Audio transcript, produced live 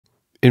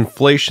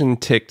Inflation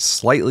ticked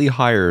slightly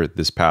higher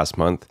this past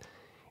month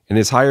and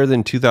is higher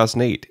than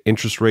 2008.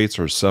 Interest rates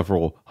are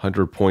several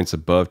hundred points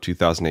above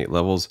 2008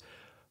 levels,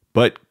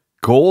 but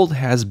gold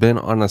has been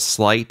on a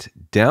slight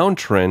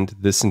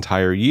downtrend this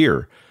entire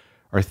year.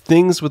 Are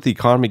things with the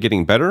economy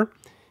getting better?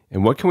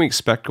 And what can we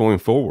expect going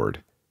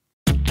forward?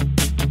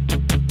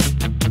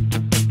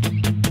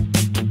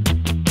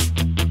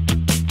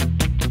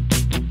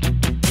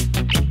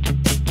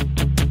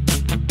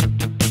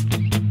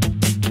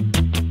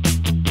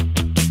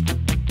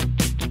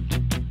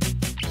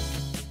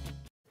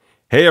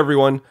 Hey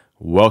everyone,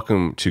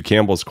 welcome to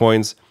Campbell's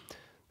Coins.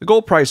 The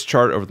gold price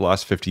chart over the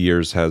last 50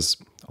 years has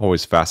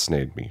always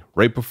fascinated me.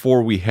 Right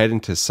before we head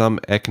into some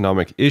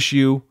economic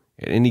issue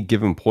at any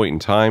given point in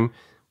time,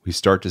 we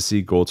start to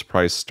see gold's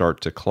price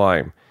start to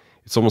climb.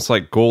 It's almost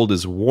like gold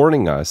is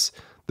warning us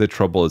that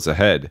trouble is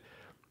ahead.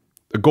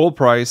 The gold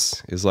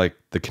price is like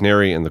the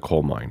canary in the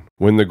coal mine.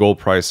 When the gold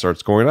price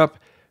starts going up,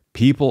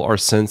 people are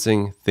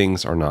sensing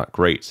things are not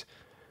great.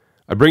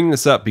 I bring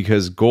this up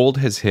because gold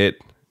has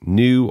hit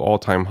new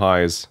all-time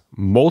highs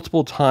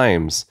multiple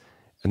times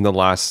in the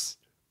last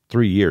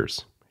 3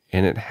 years,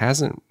 and it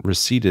hasn't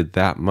receded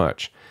that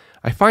much.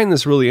 I find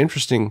this really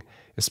interesting,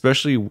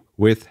 especially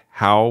with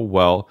how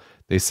well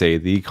they say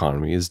the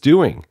economy is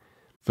doing.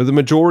 For the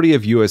majority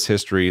of US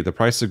history, the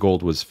price of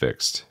gold was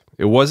fixed.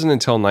 It wasn't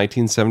until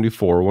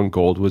 1974, when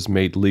gold was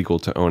made legal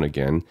to own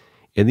again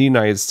in the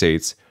United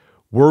States,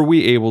 were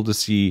we able to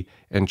see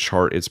and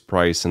chart its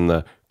price in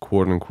the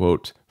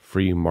quote-unquote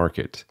free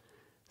market.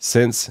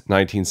 Since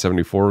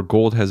 1974,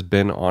 gold has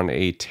been on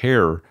a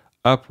tear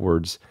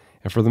upwards,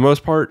 and for the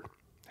most part,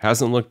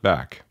 hasn't looked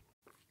back.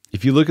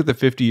 If you look at the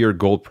 50-year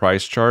gold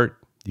price chart,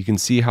 you can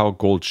see how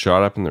gold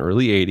shot up in the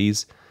early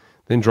 80s,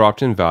 then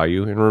dropped in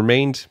value and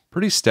remained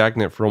pretty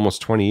stagnant for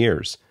almost 20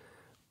 years.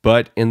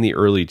 But in the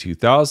early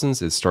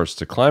 2000s, it starts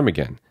to climb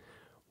again.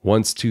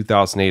 Once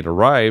 2008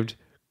 arrived,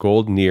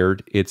 gold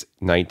neared its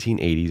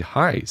 1980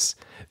 highs,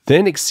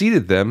 then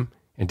exceeded them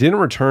and didn't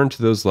return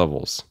to those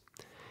levels.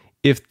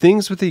 If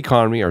things with the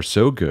economy are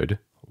so good,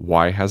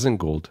 why hasn't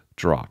gold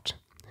dropped?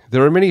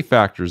 There are many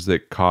factors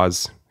that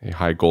cause a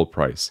high gold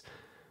price,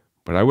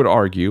 but I would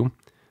argue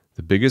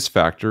the biggest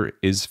factor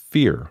is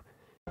fear.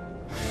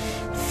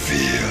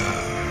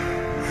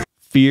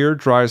 Fear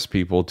drives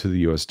people to the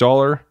US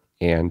dollar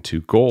and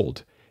to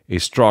gold. A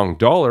strong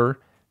dollar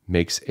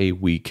makes a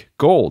weak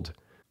gold.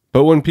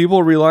 But when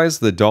people realize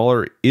the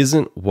dollar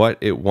isn't what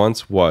it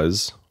once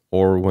was,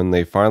 or when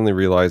they finally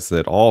realize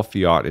that all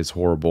fiat is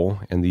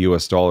horrible and the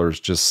US dollar is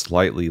just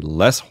slightly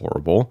less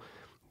horrible,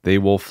 they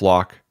will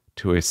flock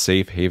to a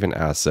safe haven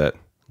asset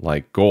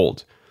like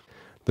gold.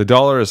 The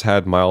dollar has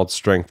had mild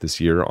strength this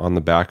year on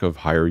the back of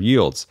higher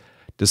yields.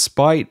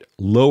 Despite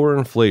lower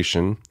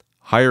inflation,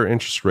 higher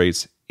interest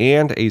rates,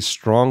 and a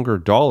stronger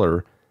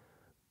dollar,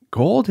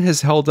 gold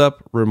has held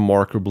up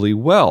remarkably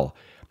well.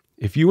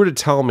 If you were to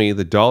tell me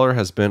the dollar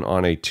has been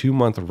on a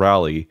 2-month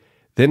rally,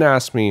 then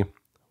ask me,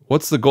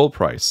 what's the gold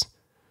price?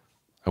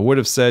 I would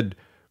have said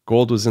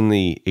gold was in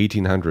the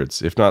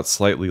 1800s, if not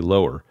slightly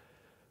lower.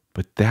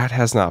 But that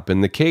has not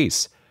been the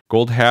case.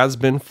 Gold has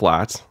been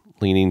flat,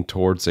 leaning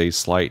towards a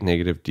slight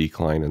negative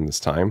decline in this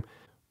time.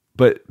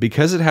 But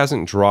because it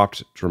hasn't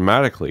dropped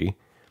dramatically,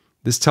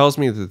 this tells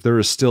me that there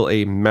is still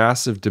a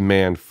massive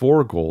demand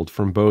for gold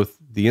from both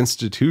the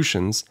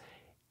institutions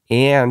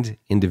and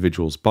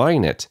individuals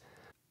buying it.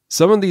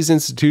 Some of these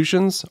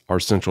institutions are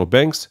central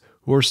banks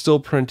who are still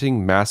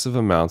printing massive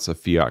amounts of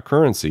fiat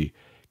currency,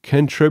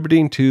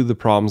 contributing to the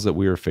problems that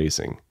we are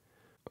facing.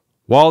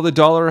 While the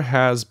dollar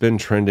has been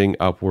trending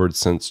upwards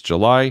since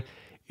July,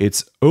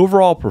 its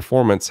overall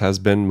performance has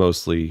been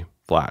mostly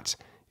flat,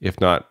 if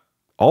not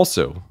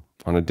also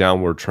on a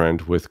downward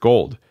trend with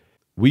gold.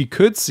 We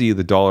could see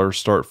the dollar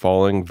start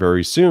falling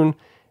very soon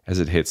as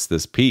it hits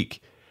this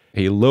peak.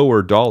 A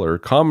lower dollar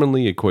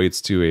commonly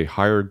equates to a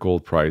higher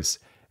gold price,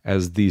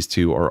 as these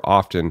two are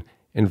often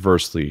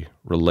inversely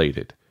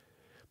related.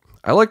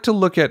 I like to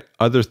look at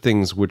other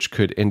things which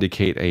could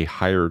indicate a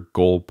higher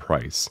gold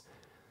price.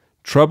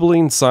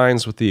 Troubling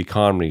signs with the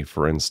economy,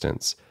 for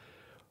instance.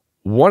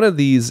 One of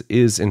these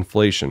is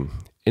inflation.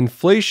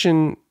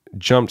 Inflation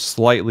jumped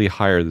slightly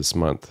higher this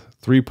month,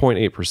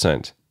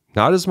 3.8%.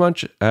 Not as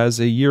much as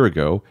a year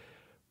ago,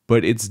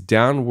 but its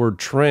downward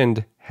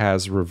trend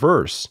has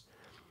reversed.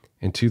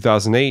 In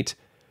 2008,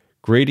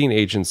 grading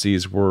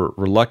agencies were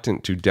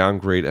reluctant to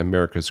downgrade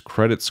America's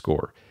credit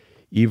score.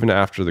 Even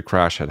after the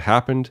crash had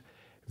happened,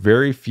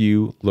 very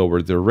few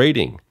lowered their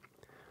rating.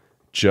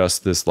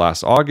 Just this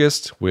last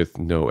August, with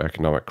no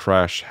economic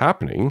crash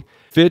happening,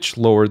 Fitch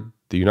lowered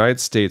the United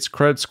States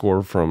credit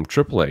score from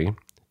AAA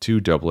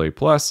to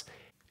AA+,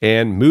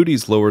 and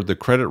Moody's lowered the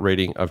credit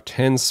rating of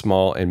 10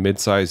 small and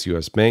mid-sized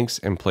US banks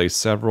and placed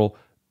several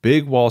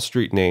big Wall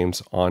Street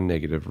names on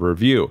negative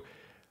review.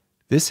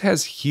 This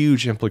has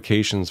huge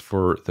implications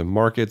for the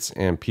markets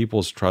and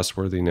people's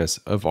trustworthiness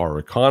of our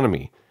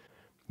economy.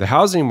 The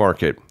housing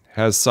market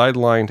has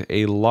sidelined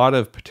a lot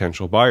of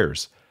potential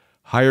buyers.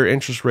 Higher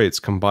interest rates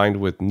combined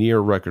with near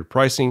record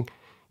pricing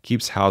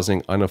keeps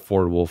housing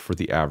unaffordable for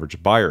the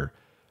average buyer.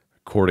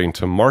 According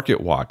to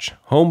MarketWatch,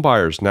 home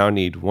buyers now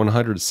need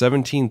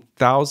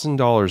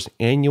 $117,000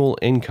 annual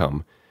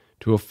income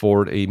to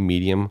afford a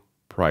medium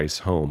price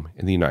home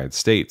in the United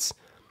States.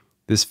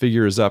 This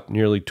figure is up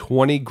nearly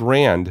 20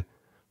 grand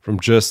from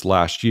just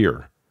last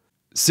year.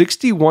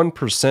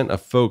 61%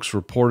 of folks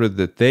reported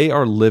that they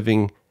are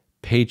living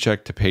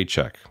paycheck to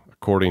paycheck,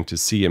 according to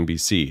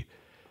CNBC.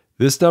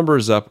 This number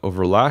is up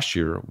over last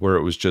year, where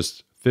it was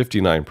just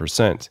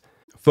 59%.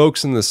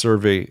 Folks in the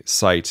survey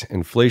cite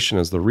inflation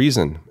as the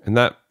reason, and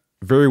that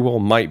very well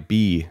might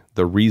be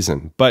the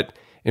reason, but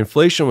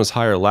inflation was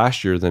higher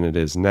last year than it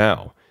is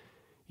now.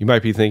 You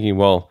might be thinking,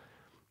 well,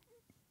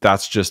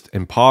 that's just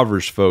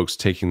impoverished folks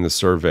taking the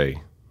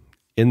survey.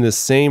 In the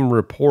same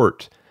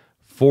report,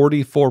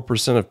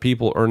 44% of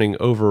people earning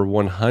over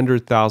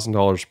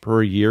 $100,000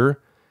 per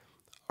year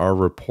are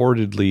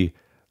reportedly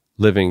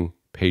living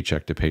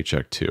paycheck to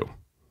paycheck too.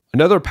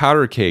 Another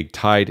powder keg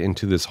tied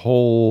into this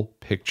whole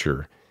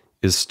picture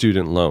is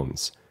student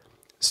loans.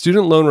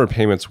 Student loan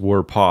repayments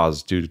were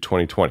paused due to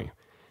 2020.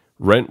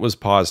 Rent was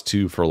paused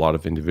too for a lot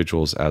of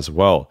individuals as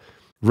well.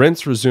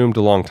 Rents resumed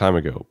a long time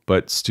ago,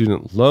 but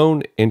student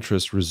loan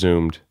interest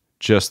resumed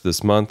just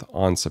this month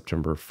on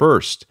September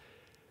 1st.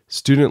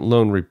 Student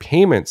loan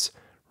repayments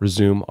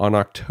resume on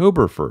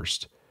October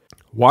 1st.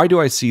 Why do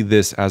I see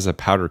this as a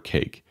powder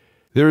keg?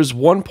 There is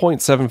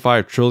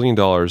 $1.75 trillion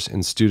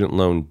in student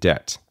loan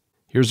debt.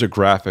 Here's a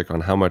graphic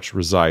on how much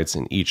resides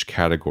in each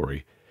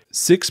category.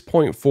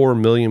 6.4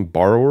 million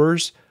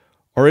borrowers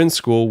are in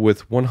school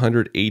with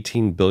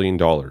 $118 billion.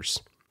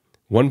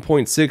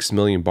 1.6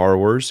 million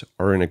borrowers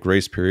are in a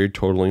grace period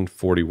totaling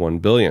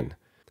 $41 billion.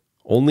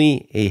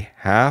 Only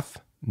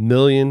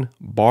 500,000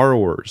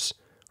 borrowers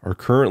are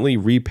currently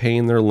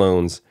repaying their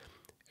loans,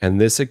 and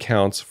this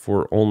accounts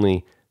for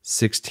only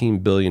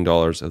 $16 billion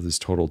of this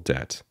total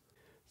debt.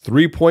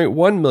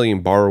 3.1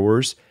 million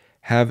borrowers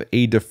have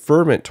a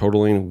deferment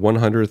totaling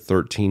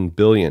 $113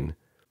 billion.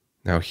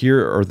 Now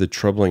here are the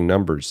troubling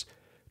numbers.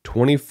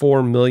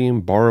 24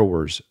 million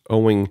borrowers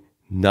owing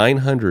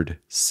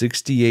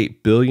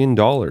 $968 billion.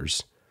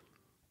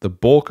 The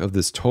bulk of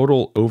this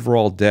total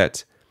overall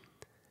debt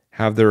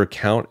have their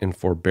account in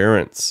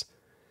forbearance.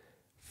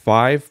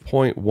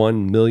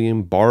 5.1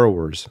 million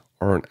borrowers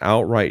are in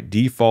outright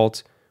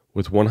default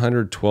with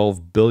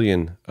 $112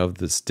 billion of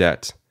this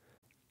debt.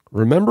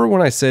 Remember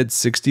when I said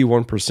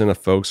 61% of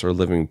folks are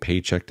living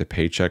paycheck to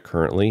paycheck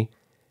currently?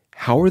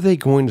 How are they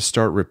going to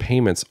start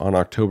repayments on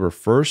October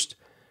 1st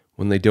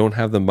when they don't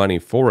have the money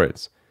for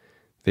it?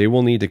 They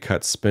will need to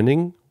cut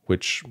spending,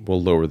 which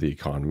will lower the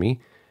economy,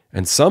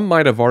 and some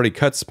might have already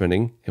cut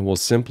spending and will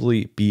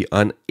simply be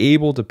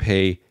unable to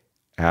pay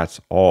at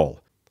all.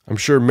 I'm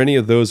sure many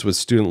of those with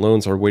student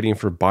loans are waiting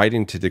for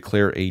Biden to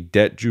declare a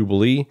debt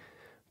jubilee,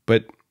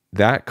 but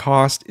that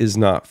cost is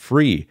not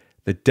free.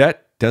 The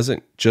debt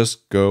doesn't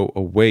just go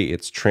away,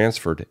 it's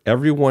transferred.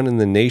 Everyone in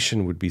the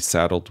nation would be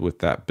saddled with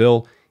that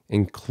bill,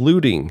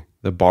 including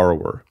the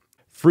borrower.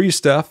 Free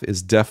stuff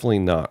is definitely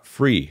not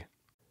free.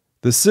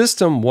 The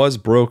system was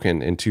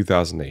broken in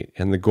 2008,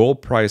 and the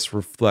gold price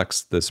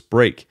reflects this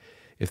break.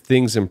 If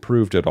things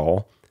improved at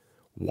all,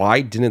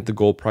 why didn't the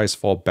gold price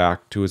fall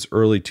back to its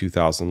early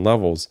 2000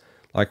 levels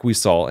like we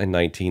saw in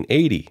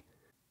 1980?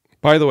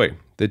 By the way,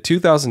 the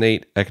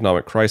 2008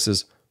 economic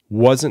crisis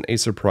wasn't a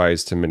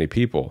surprise to many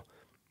people.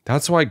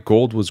 That's why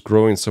gold was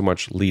growing so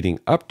much leading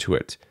up to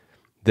it.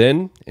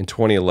 Then, in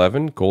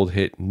 2011, gold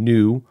hit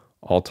new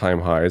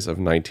all-time highs of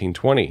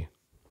 1920.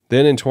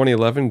 Then in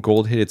 2011,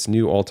 gold hit its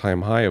new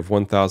all-time high of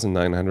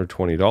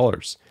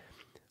 $1,920.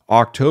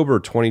 October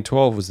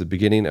 2012 was the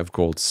beginning of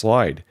gold's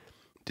slide.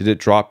 Did it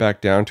drop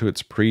back down to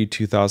its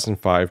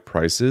pre-2005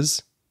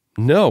 prices?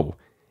 No,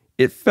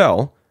 it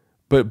fell,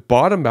 but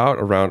bottomed out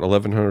around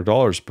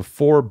 $1,100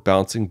 before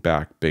bouncing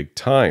back big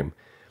time.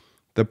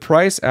 The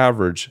price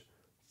averaged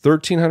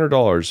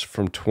 $1,300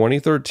 from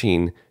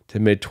 2013 to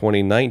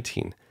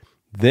mid-2019.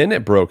 Then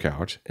it broke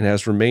out and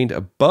has remained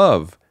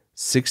above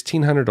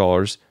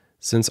 $1,600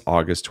 since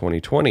August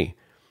 2020.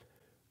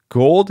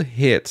 Gold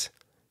hit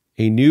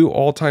a new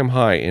all-time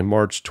high in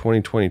March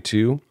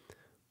 2022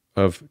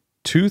 of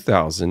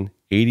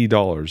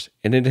 $2,080,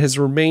 and it has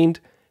remained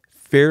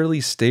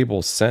fairly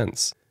stable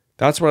since.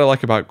 That's what I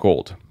like about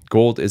gold.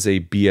 Gold is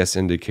a BS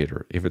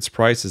indicator. If its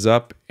price is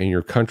up and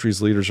your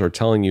country's leaders are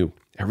telling you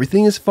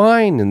everything is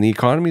fine and the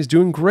economy is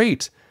doing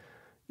great,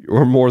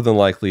 you're more than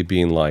likely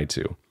being lied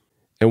to.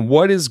 And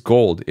what is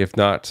gold if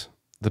not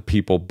the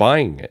people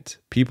buying it?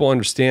 People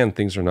understand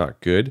things are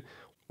not good.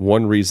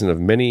 One reason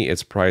of many,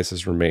 its price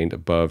has remained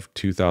above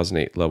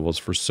 2008 levels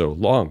for so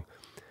long.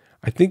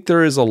 I think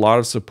there is a lot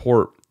of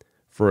support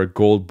for a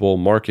gold bull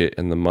market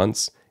in the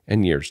months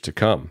and years to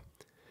come.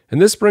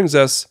 And this brings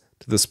us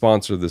to the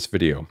sponsor of this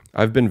video.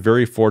 I've been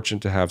very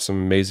fortunate to have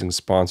some amazing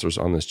sponsors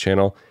on this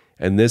channel,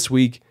 and this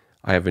week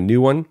I have a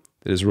new one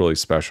that is really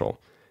special.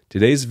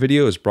 Today's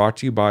video is brought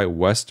to you by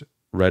West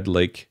Red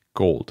Lake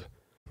Gold.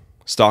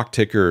 Stock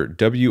ticker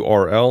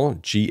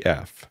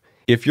WRLGF.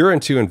 If you're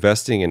into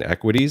investing in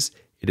equities,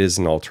 it is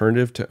an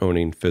alternative to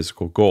owning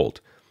physical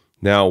gold.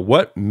 Now,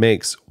 what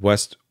makes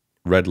West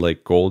Red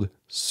Lake Gold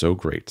so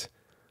great?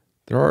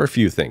 There are a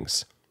few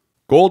things.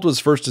 Gold was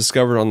first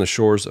discovered on the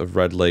shores of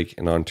Red Lake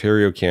in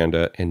Ontario,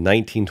 Canada in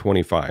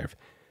 1925.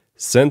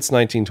 Since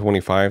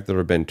 1925, there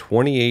have been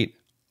 28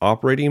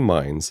 operating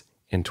mines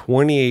and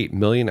 28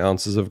 million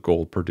ounces of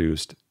gold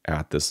produced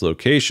at this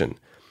location.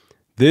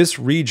 This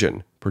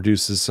region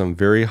produces some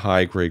very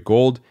high-grade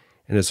gold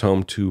and is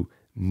home to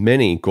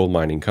many gold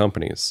mining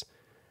companies.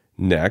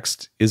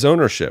 Next is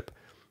ownership.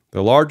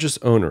 The largest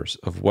owners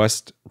of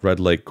West Red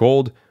Lake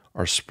Gold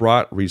are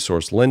Sprott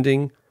Resource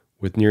Lending,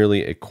 with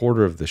nearly a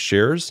quarter of the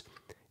shares,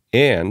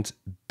 and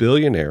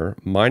billionaire,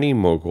 mining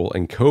mogul,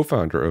 and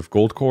co-founder of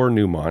Goldcorp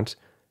Newmont,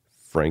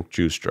 Frank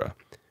Giustra,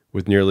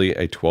 with nearly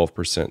a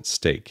 12%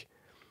 stake.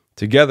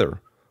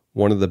 Together,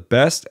 one of the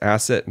best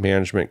asset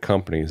management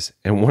companies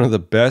and one of the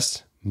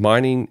best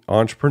mining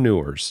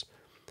entrepreneurs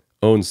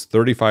owns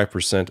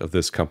 35% of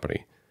this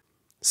company.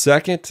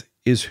 Second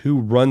is who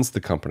runs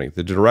the company.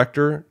 The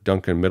director,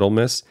 Duncan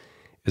Middlemiss,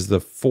 is the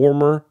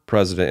former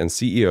president and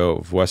CEO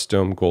of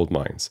Wesdome Gold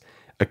Mines,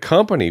 a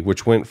company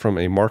which went from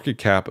a market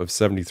cap of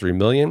 $73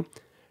 million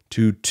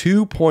to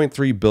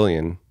 $2.3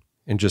 billion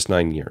in just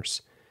 9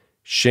 years.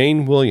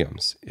 Shane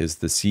Williams is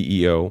the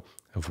CEO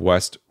of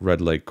West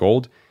Red Lake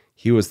Gold.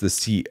 He was the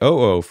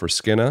COO for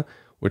Skinna,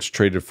 which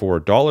traded for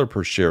 $1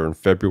 per share in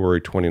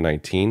February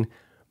 2019,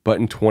 but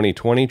in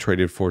 2020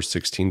 traded for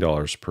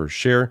 $16 per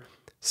share,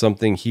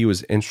 something he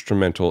was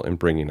instrumental in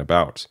bringing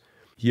about.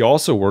 He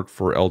also worked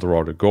for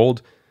Eldorado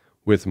Gold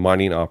with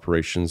mining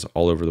operations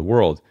all over the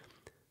world.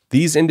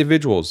 These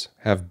individuals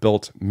have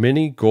built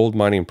many gold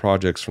mining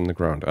projects from the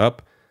ground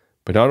up,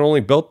 but not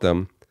only built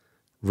them,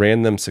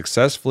 ran them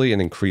successfully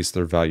and increased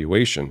their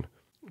valuation,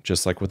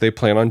 just like what they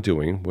plan on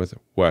doing with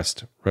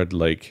West Red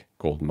Lake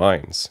Gold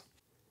Mines.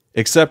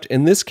 Except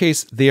in this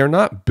case, they are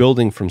not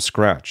building from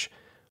scratch.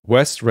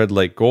 West Red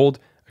Lake Gold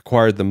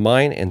acquired the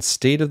mine and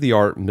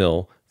state-of-the-art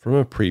mill from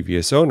a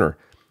previous owner.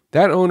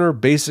 That owner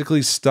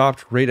basically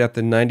stopped right at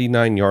the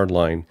 99-yard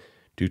line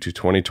due to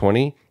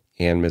 2020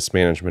 and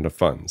mismanagement of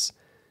funds.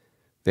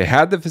 They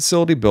had the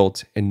facility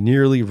built and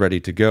nearly ready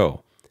to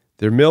go.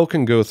 Their mill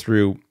can go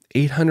through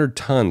 800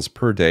 tons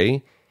per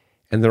day,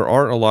 and there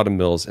aren't a lot of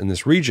mills in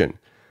this region.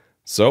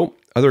 So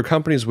other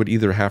companies would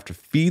either have to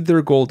feed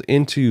their gold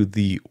into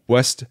the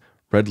West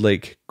Red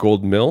Lake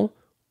Gold Mill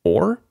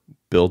or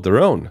build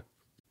their own.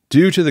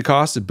 Due to the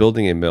cost of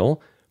building a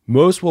mill,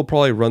 most will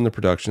probably run the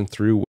production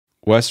through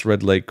West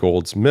Red Lake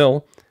Gold's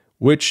mill,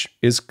 which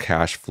is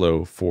cash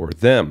flow for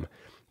them.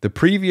 The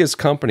previous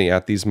company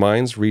at these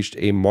mines reached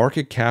a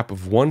market cap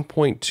of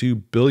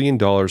 $1.2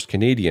 billion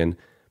Canadian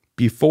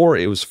before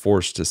it was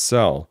forced to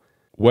sell.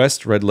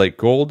 West Red Lake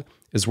Gold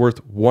is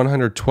worth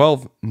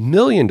 $112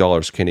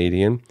 million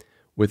Canadian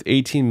with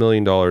 $18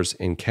 million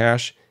in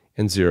cash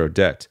and zero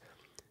debt.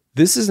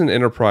 This is an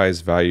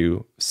enterprise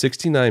value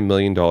 $69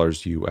 million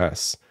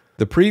US.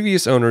 The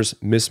previous owners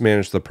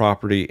mismanaged the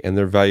property and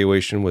their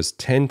valuation was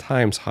 10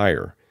 times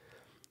higher.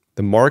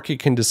 The market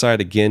can decide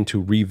again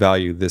to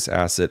revalue this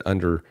asset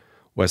under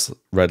West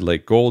Red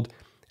Lake Gold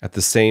at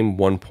the same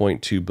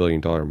 $1.2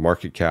 billion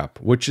market cap,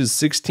 which is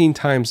 16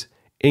 times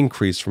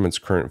increase from its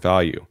current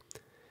value.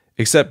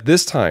 Except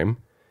this time,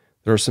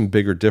 there are some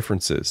bigger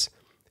differences.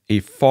 A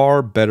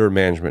far better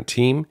management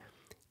team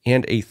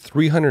and a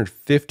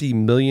 $350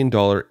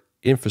 million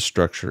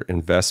infrastructure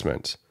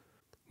investment.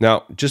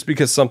 Now, just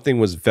because something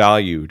was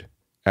valued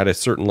at a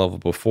certain level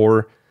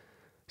before,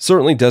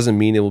 certainly doesn't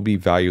mean it will be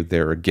valued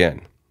there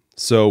again.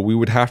 So we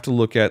would have to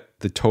look at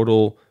the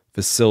total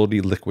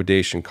facility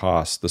liquidation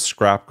cost, the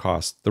scrap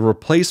cost, the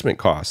replacement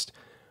cost.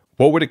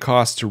 What would it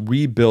cost to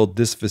rebuild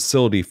this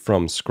facility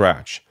from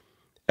scratch?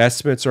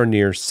 Estimates are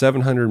near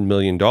 $700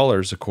 million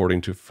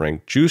according to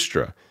Frank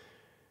Giustra.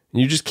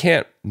 And you just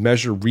can't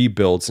measure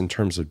rebuilds in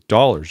terms of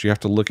dollars. You have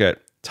to look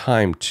at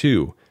time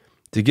too.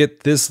 To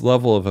get this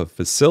level of a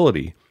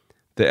facility,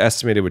 the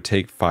estimated would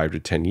take 5 to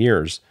 10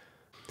 years.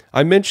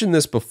 I mentioned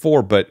this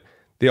before, but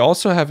they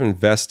also have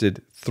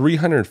invested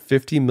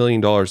 $350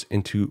 million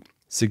into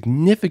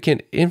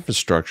significant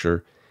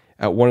infrastructure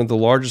at one of the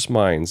largest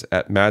mines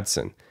at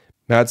Madsen.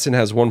 Madsen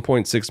has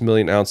 1.6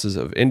 million ounces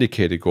of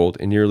indicated gold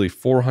and nearly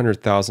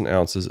 400,000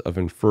 ounces of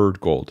inferred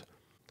gold.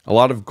 A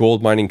lot of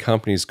gold mining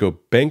companies go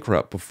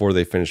bankrupt before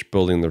they finish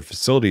building their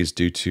facilities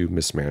due to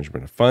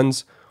mismanagement of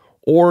funds,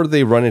 or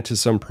they run into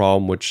some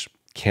problem which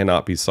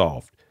cannot be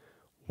solved.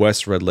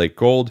 West Red Lake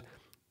Gold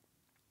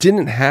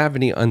didn't have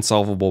any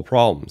unsolvable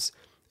problems,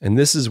 and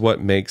this is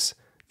what makes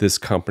this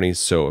company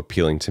so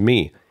appealing to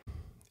me.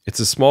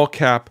 It's a small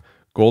cap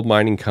gold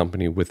mining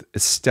company with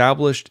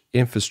established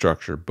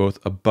infrastructure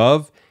both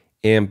above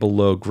and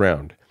below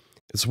ground.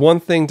 It's one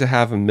thing to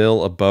have a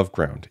mill above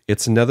ground.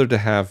 It's another to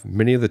have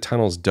many of the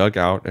tunnels dug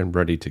out and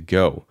ready to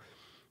go.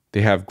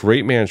 They have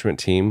great management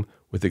team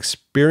with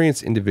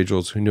experienced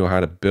individuals who know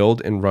how to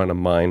build and run a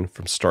mine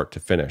from start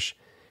to finish.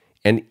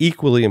 And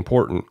equally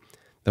important,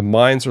 the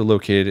mines are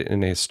located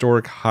in a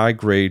historic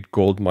high-grade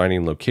gold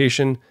mining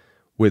location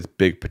with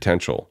big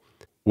potential.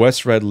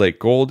 West Red Lake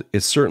Gold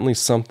is certainly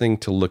something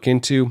to look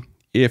into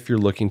if you're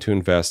looking to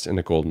invest in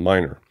a gold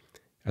miner.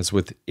 As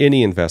with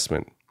any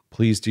investment,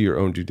 please do your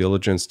own due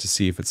diligence to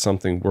see if it's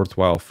something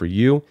worthwhile for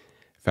you.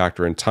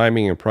 Factor in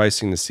timing and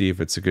pricing to see if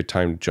it's a good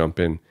time to jump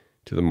in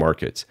to the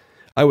market.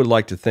 I would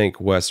like to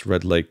thank West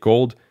Red Lake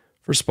Gold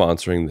for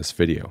sponsoring this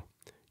video.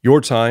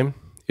 Your time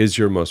is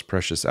your most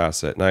precious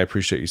asset, and I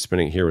appreciate you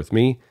spending it here with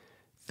me.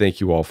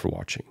 Thank you all for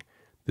watching.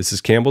 This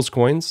is Campbell's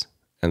Coins,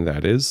 and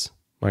that is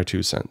my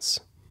 2 cents.